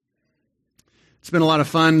It's been a lot of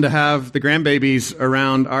fun to have the grandbabies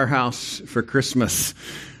around our house for Christmas.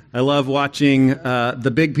 I love watching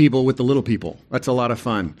the big people with the little people. That's a lot of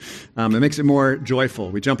fun. It makes it more joyful.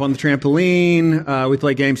 We jump on the trampoline. We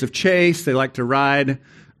play games of chase. They like to ride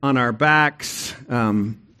on our backs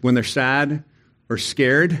when they're sad or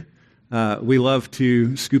scared. We love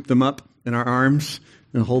to scoop them up in our arms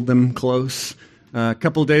and hold them close. A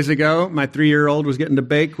couple of days ago, my 3-year-old was getting to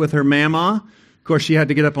bake with her mama. Of course, she had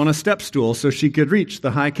to get up on a step stool so she could reach the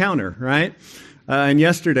high counter, right? And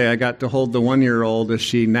yesterday, I got to hold the 1-year-old as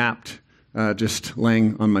she napped, just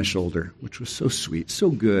laying on my shoulder, which was so sweet, so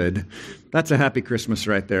good. That's a happy Christmas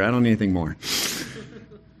right there. I don't need anything more.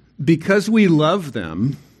 Because we love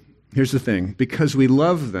them, here's the thing, because we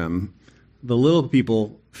love them, the little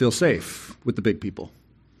people feel safe with the big people.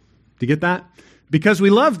 Do you get that? Because we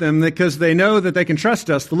love them, because they know that they can trust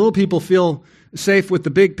us, the little people feel safe with the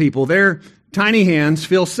big people. Their tiny hands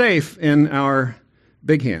feel safe in our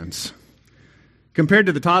big hands. Compared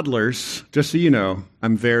to the toddlers, just so you know,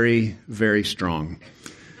 I'm very, very strong.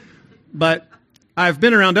 But I've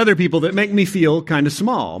been around other people that make me feel kind of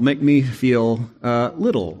small, make me feel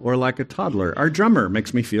little or like a toddler. Our drummer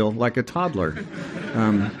makes me feel like a toddler.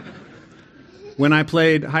 When I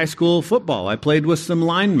played high school football, I played with some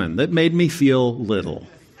linemen that made me feel little,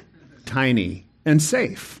 tiny, and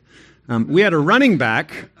safe. We had a running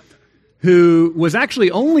back who was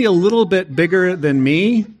actually only a little bit bigger than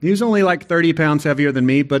me. He was only like 30 pounds heavier than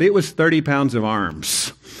me, but it was 30 pounds of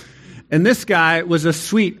arms. And this guy was a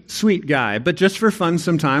sweet, sweet guy. But just for fun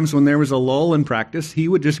sometimes, when there was a lull in practice, he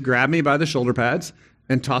would just grab me by the shoulder pads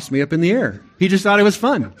and toss me up in the air. He just thought it was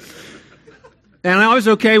fun. And I was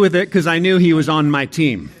okay with it because I knew he was on my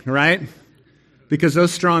team, right? Because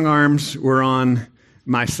those strong arms were on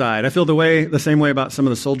my side. I feel the same way about some of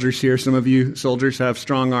the soldiers here. Some of you soldiers have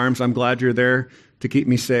strong arms. I'm glad you're there to keep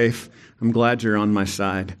me safe. I'm glad you're on my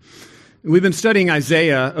side. We've been studying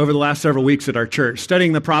Isaiah over the last several weeks at our church,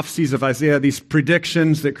 studying the prophecies of Isaiah, these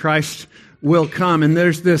predictions that Christ will come. And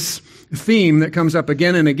there's this theme that comes up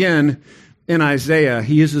again and again in Isaiah.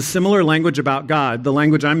 He uses similar language about God, the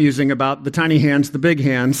language I'm using about the tiny hands, the big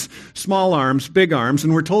hands, small arms, big arms.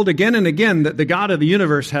 And we're told again and again that the God of the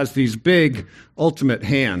universe has these big, ultimate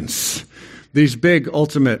hands, these big,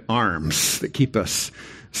 ultimate arms that keep us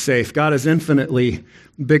safe. God is infinitely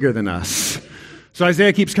bigger than us. So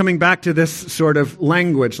Isaiah keeps coming back to this sort of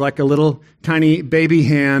language, like a little tiny baby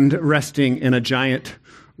hand resting in a giant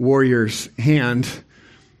warrior's hand,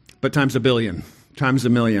 but times a billion, times a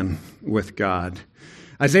million with God.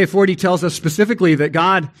 Isaiah 40 tells us specifically that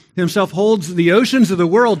God himself holds the oceans of the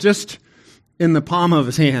world just in the palm of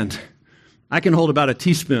his hand. I can hold about a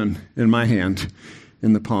teaspoon in my hand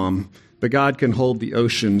in the palm, but God can hold the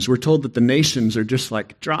oceans. We're told that the nations are just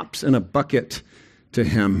like drops in a bucket to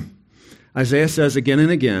him. Isaiah says again and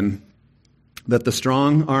again that the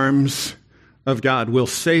strong arms of God will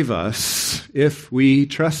save us if we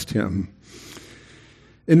trust him.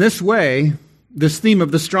 In this way, this theme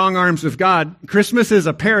of the strong arms of God, Christmas is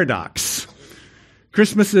a paradox.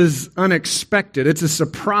 Christmas is unexpected. It's a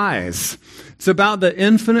surprise. It's about the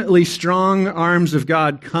infinitely strong arms of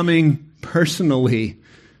God coming personally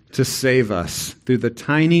to save us through the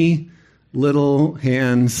tiny little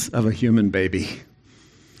hands of a human baby.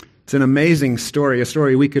 It's an amazing story, a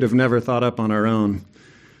story we could have never thought up on our own.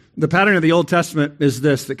 The pattern of the Old Testament is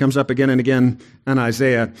this that comes up again and again in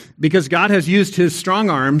Isaiah. Because God has used his strong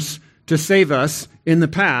arms to save us in the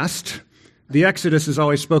past, the Exodus is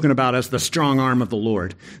always spoken about as the strong arm of the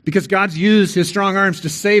Lord. Because God's used his strong arms to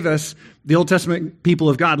save us, the Old Testament people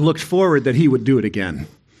of God looked forward that he would do it again.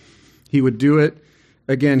 He would do it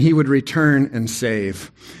again. He would return and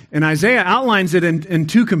save. And Isaiah outlines it in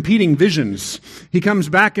two competing visions. He comes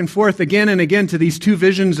back and forth again and again to these two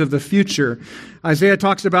visions of the future. Isaiah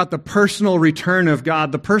talks about the personal return of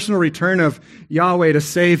God, the personal return of Yahweh to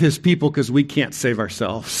save his people because we can't save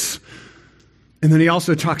ourselves. And then he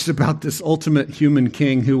also talks about this ultimate human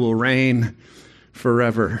king who will reign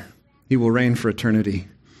forever. He will reign for eternity.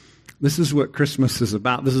 This is what Christmas is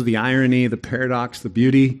about. This is the irony, the paradox, the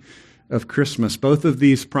beauty of Christmas. Both of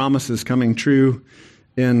these promises coming true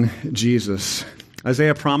in Jesus.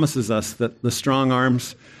 Isaiah promises us that the strong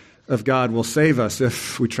arms of God will save us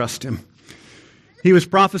if we trust him. He was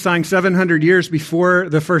prophesying 700 years before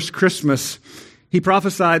the first Christmas. He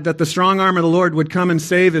prophesied that the strong arm of the Lord would come and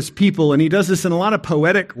save his people, and he does this in a lot of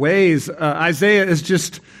poetic ways. Isaiah is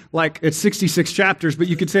just like, it's 66 chapters, but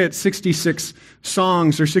you could say it's 66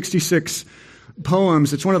 songs or 66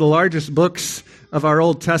 poems. It's one of the largest books of our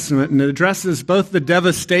Old Testament, and it addresses both the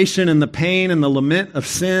devastation and the pain and the lament of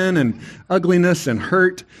sin and ugliness and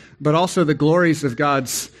hurt, but also the glories of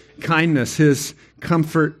God's kindness, his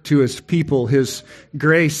comfort to his people, his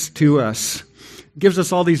grace to us. It gives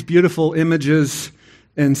us all these beautiful images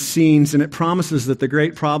and scenes, and it promises that the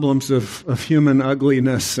great problems of human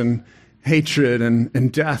ugliness and hatred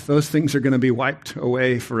and death, those things are going to be wiped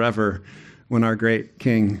away forever when our great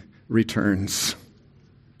King returns.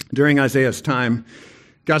 During Isaiah's time,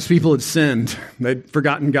 God's people had sinned. They'd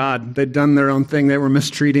forgotten God. They'd done their own thing. They were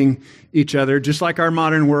mistreating each other, just like our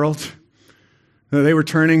modern world. They were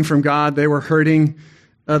turning from God. They were hurting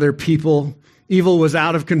other people. Evil was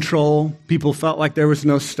out of control. People felt like there was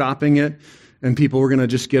no stopping it, and people were going to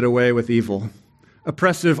just get away with evil.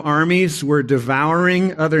 Oppressive armies were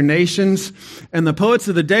devouring other nations, and the poets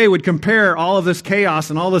of the day would compare all of this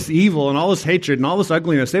chaos and all this evil and all this hatred and all this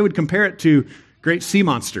ugliness. They would compare it to great sea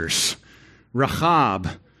monsters, Rahab,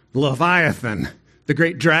 Leviathan, the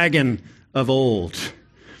great dragon of old.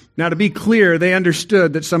 Now, to be clear, they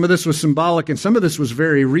understood that some of this was symbolic and some of this was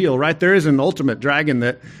very real, right? There is an ultimate dragon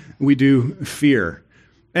that we do fear.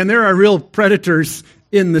 And there are real predators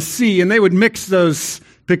in the sea, and they would mix those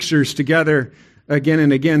pictures together again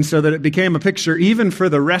and again so that it became a picture even for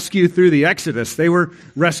the rescue through the Exodus. They were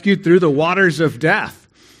rescued through the waters of death.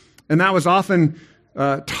 And that was often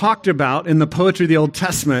talked about in the poetry of the Old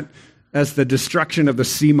Testament as the destruction of the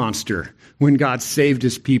sea monster when God saved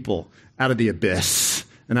his people out of the abyss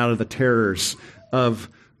and out of the terrors of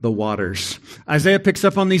the waters. Isaiah picks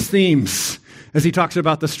up on these themes as he talks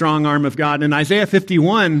about the strong arm of God. In Isaiah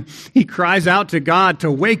 51, he cries out to God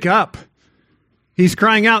to wake up. He's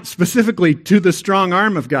crying out specifically to the strong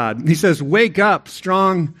arm of God. He says, "Wake up,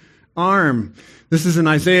 strong arm." This is in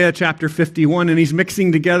Isaiah chapter 51, and he's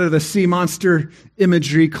mixing together the sea monster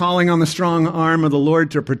imagery, calling on the strong arm of the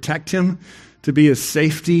Lord to protect him, to be his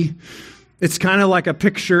safety. It's kind of like a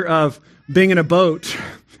picture of being in a boat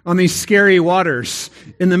on these scary waters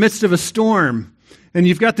in the midst of a storm. And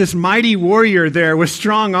you've got this mighty warrior there with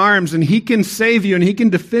strong arms, and he can save you and he can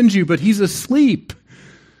defend you, but he's asleep.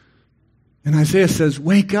 And Isaiah says,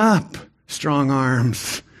 "Wake up, strong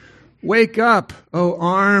arms. Wake up, O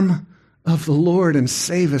arm of the Lord, and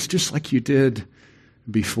save us just like you did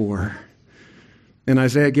before." And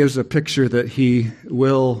Isaiah gives a picture that he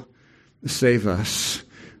will save us,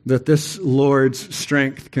 that this Lord's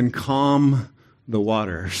strength can calm the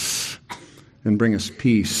waters and bring us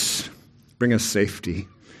peace, bring us safety.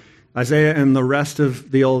 Isaiah and the rest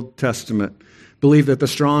of the Old Testament believe that the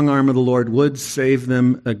strong arm of the Lord would save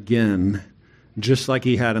them again, just like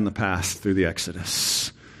he had in the past through the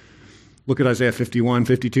Exodus. Look at Isaiah 51,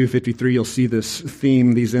 52, 53. You'll see this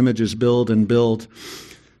theme, these images build and build.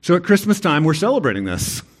 So at Christmas time, we're celebrating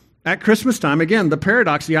this. At Christmas time, again, the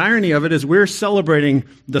paradox, the irony of it is we're celebrating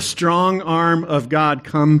the strong arm of God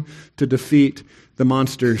come to defeat the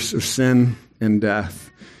monsters of sin and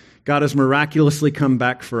death. God has miraculously come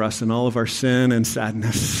back for us in all of our sin and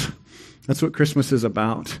sadness. That's what Christmas is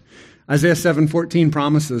about. Isaiah 7:14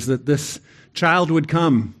 promises that this child would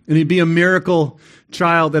come, and he'd be a miracle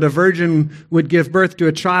child, that a virgin would give birth to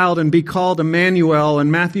a child and be called Emmanuel.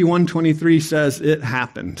 And Matthew 1:23 says it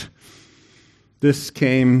happened. This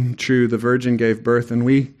came true. The virgin gave birth, and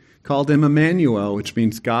we called him Emmanuel, which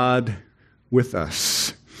means God with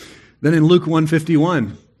us. Then in Luke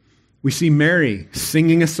 1:51, we see Mary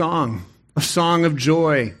singing a song of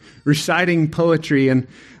joy, reciting poetry. And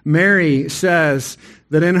Mary says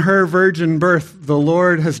that in her virgin birth, the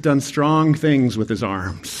Lord has done strong things with his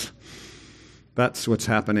arms. That's what's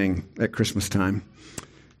happening at Christmas time.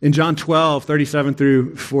 In John 12, 37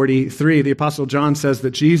 through 43, the Apostle John says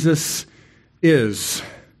that Jesus is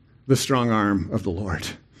the strong arm of the Lord.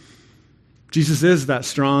 Jesus is that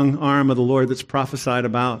strong arm of the Lord that's prophesied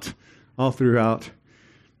about all throughout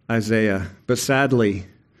Isaiah. But sadly,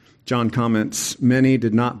 John comments, many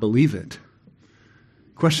did not believe it.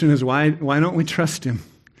 Question is, why don't we trust him?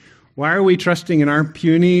 Why are we trusting in our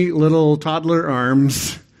puny little toddler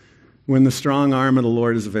arms when the strong arm of the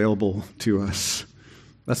Lord is available to us?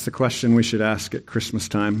 That's the question we should ask at Christmas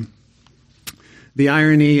time. The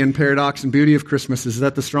irony and paradox and beauty of Christmas is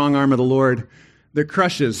that the strong arm of the Lord that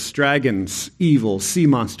crushes dragons, evil, sea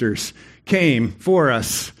monsters, came for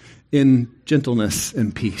us in gentleness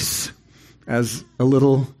and peace as a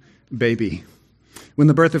little baby. When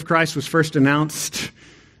the birth of Christ was first announced,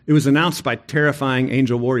 it was announced by terrifying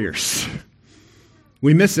angel warriors.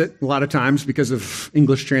 We miss it a lot of times because of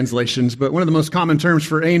English translations, but one of the most common terms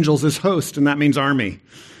for angels is host, and that means army.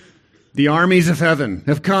 The armies of heaven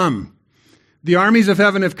have come. The armies of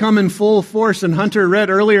heaven have come in full force, and Hunter read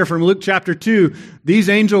earlier from Luke chapter 2, these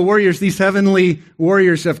angel warriors, these heavenly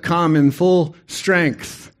warriors have come in full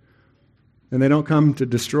strength. And they don't come to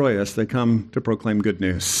destroy us, they come to proclaim good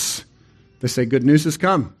news. They say, good news has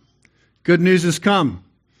come. Good news has come,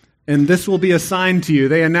 and this will be a sign to you.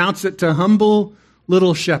 They announce it to humble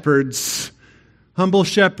little shepherds. Humble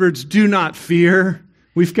shepherds, do not fear.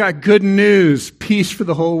 We've got good news, peace for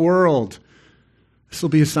the whole world. This will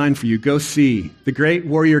be a sign for you. Go see the great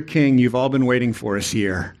warrior king you've all been waiting for is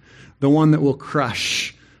here. The one that will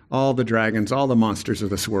crush all the dragons, all the monsters of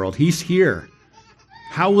this world. He's here.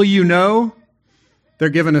 How will you know? They're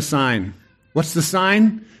given a sign. What's the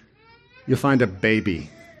sign? You'll find a baby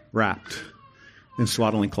wrapped in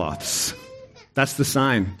swaddling cloths. That's the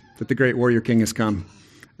sign that the great warrior king has come.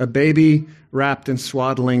 A baby wrapped in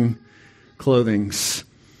swaddling clothings.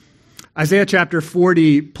 Isaiah chapter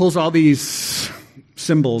 40 pulls all these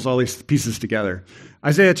symbols, all these pieces together.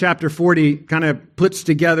 Isaiah chapter 40 kind of puts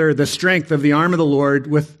together the strength of the arm of the Lord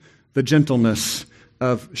with the gentleness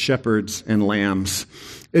of shepherds and lambs.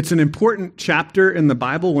 It's an important chapter in the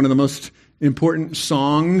Bible, one of the most important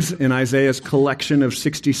songs in Isaiah's collection of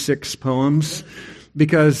 66 poems,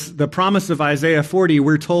 because the promise of Isaiah 40,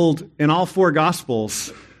 we're told in all four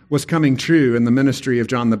Gospels, was coming true in the ministry of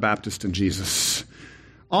John the Baptist and Jesus.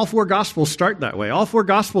 All four Gospels start that way. All four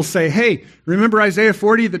Gospels say, hey, remember Isaiah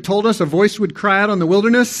 40 that told us a voice would cry out on the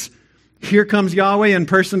wilderness? Here comes Yahweh in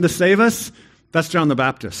person to save us. That's John the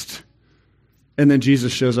Baptist. And then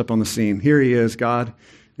Jesus shows up on the scene. Here he is, God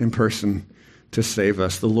in person to save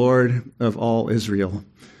us, the Lord of all Israel.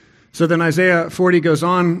 So then Isaiah 40 goes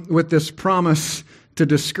on with this promise to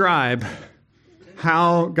describe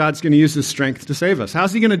how God's going to use his strength to save us.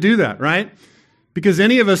 How's he going to do that, right? Because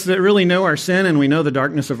any of us that really know our sin and we know the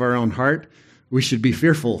darkness of our own heart, we should be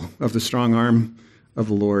fearful of the strong arm of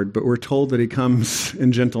the Lord. But we're told that he comes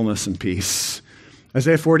in gentleness and peace.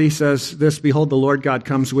 Isaiah 40 says this, behold, the Lord God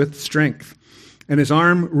comes with strength, and his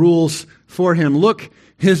arm rules for him. Look,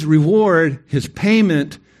 his reward, his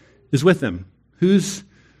payment is with him. Who's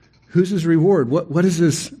his reward? What is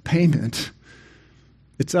his payment?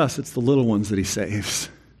 It's us. It's the little ones that he saves.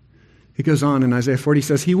 He goes on in Isaiah 40,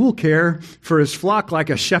 says, he will care for his flock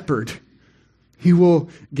like a shepherd. He will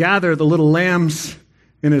gather the little lambs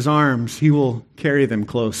in his arms. He will carry them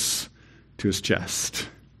close to his chest.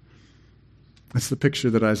 That's the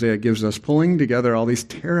picture that Isaiah gives us, pulling together all these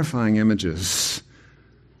terrifying images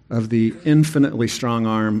of the infinitely strong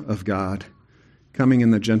arm of God coming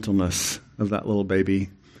in the gentleness of that little baby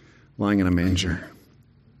lying in a manger.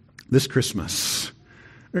 This Christmas,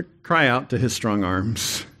 cry out to his strong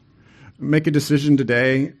arms. Make a decision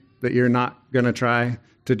today that you're not going to try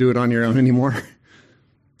to do it on your own anymore,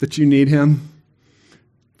 that you need him,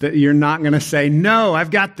 that you're not going to say, no,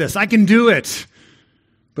 I've got this, I can do it,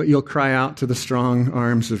 but you'll cry out to the strong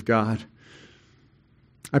arms of God.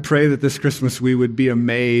 I pray that this Christmas we would be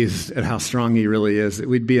amazed at how strong he really is, that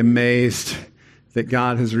we'd be amazed that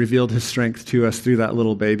God has revealed his strength to us through that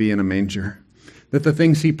little baby in a manger, that the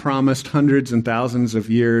things he promised hundreds and thousands of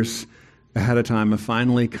years ahead of time have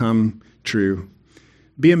finally come true.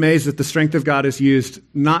 Be amazed that the strength of God is used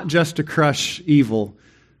not just to crush evil,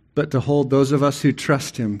 but to hold those of us who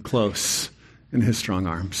trust him close in his strong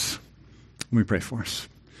arms. Let me pray for us.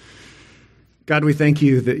 God, we thank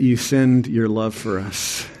you that you send your love for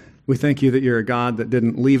us. We thank you that you're a God that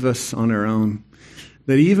didn't leave us on our own,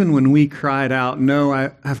 that even when we cried out, no,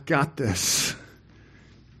 I've got this,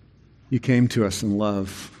 you came to us in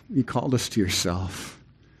love. You called us to yourself.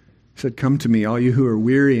 You said, come to me, all you who are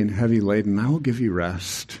weary and heavy laden, I will give you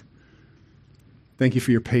rest. Thank you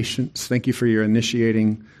for your patience. Thank you for your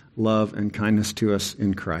initiating love and kindness to us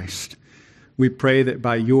in Christ. We pray that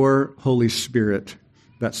by your Holy Spirit,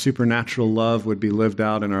 that supernatural love would be lived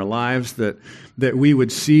out in our lives, that we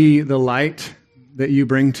would see the light that you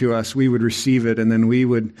bring to us, we would receive it, and then we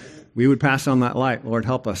would pass on that light. Lord,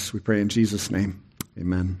 help us, we pray in Jesus' name.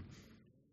 Amen.